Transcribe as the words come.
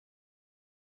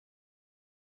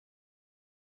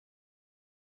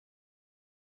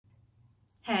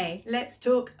Hey, let's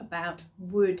talk about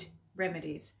wood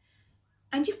remedies.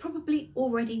 And you've probably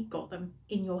already got them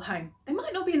in your home. They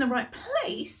might not be in the right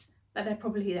place, but they're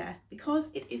probably there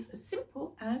because it is as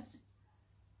simple as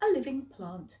a living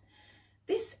plant.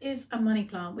 This is a money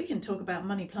plant. We can talk about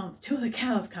money plants till the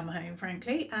cows come home,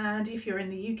 frankly. And if you're in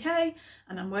the UK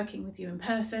and I'm working with you in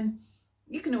person,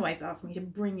 you can always ask me to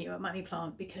bring you a money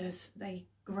plant because they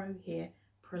grow here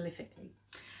prolifically.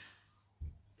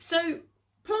 So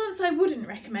plants I wouldn't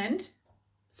recommend: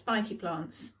 spiky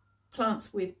plants,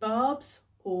 plants with barbs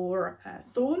or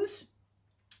thorns,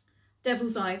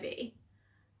 devil's ivy,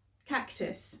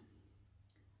 cactus,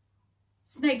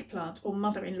 snake plant or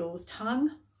mother-in-law's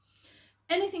tongue,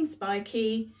 anything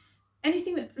spiky,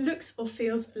 anything that looks or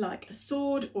feels like a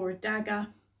sword or a dagger.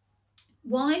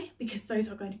 Why? Because those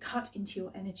are going to cut into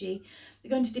your energy.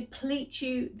 They're going to deplete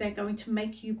you. They're going to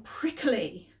make you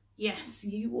prickly. Yes,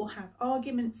 you will have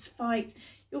arguments, fights.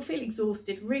 You'll feel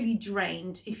exhausted, really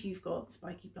drained if you've got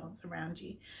spiky plants around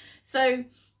you. So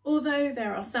although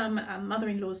there are some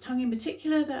mother-in-law's tongue in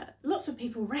particular that lots of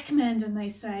people recommend, and they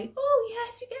say, oh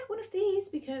yes, you get one of these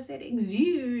because it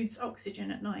exudes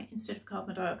oxygen at night instead of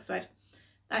carbon dioxide.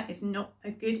 That is not a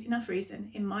good enough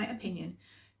reason, in my opinion,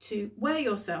 to wear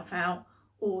yourself out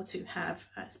or to have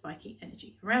spiky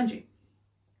energy around you.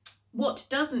 What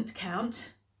doesn't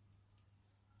count?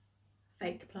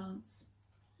 Fake plants.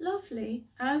 Lovely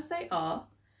as they are,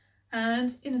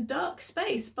 and in a dark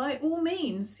space, by all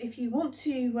means, if you want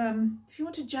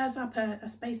to jazz up a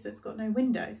space that's got no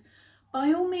windows,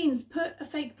 by all means put a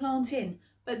fake plant in,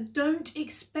 but don't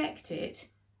expect it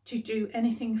to do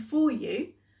anything for you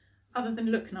other than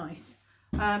look nice.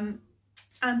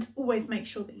 And always make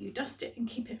sure that you dust it and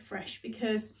keep it fresh,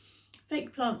 because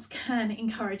fake plants can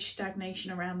encourage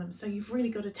stagnation around them. So you've really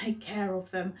got to take care of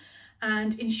them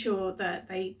and ensure that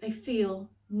they feel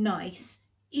nice,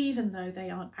 even though they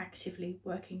aren't actively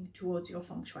working towards your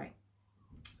feng shui.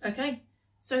 Okay,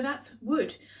 so that's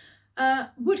wood.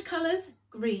 Wood colours,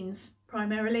 greens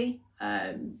primarily,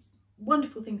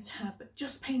 wonderful things to have, but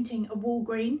just painting a wall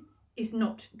green is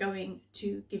not going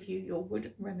to give you your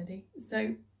wood remedy.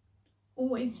 So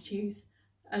always choose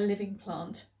a living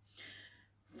plant.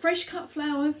 Fresh cut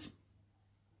flowers,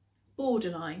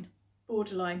 borderline.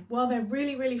 While they're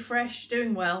really fresh,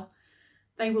 doing well,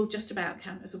 they will just about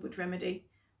count as a wood remedy.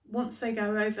 Once they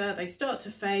go over, they start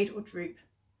to fade or droop,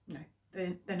 no,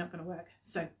 they're not going to work.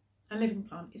 So a living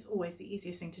plant is always the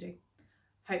easiest thing to do.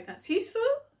 Hope that's useful.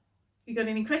 If you've got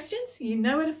any questions, you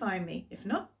know where to find me. If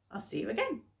not, I'll see you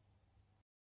again.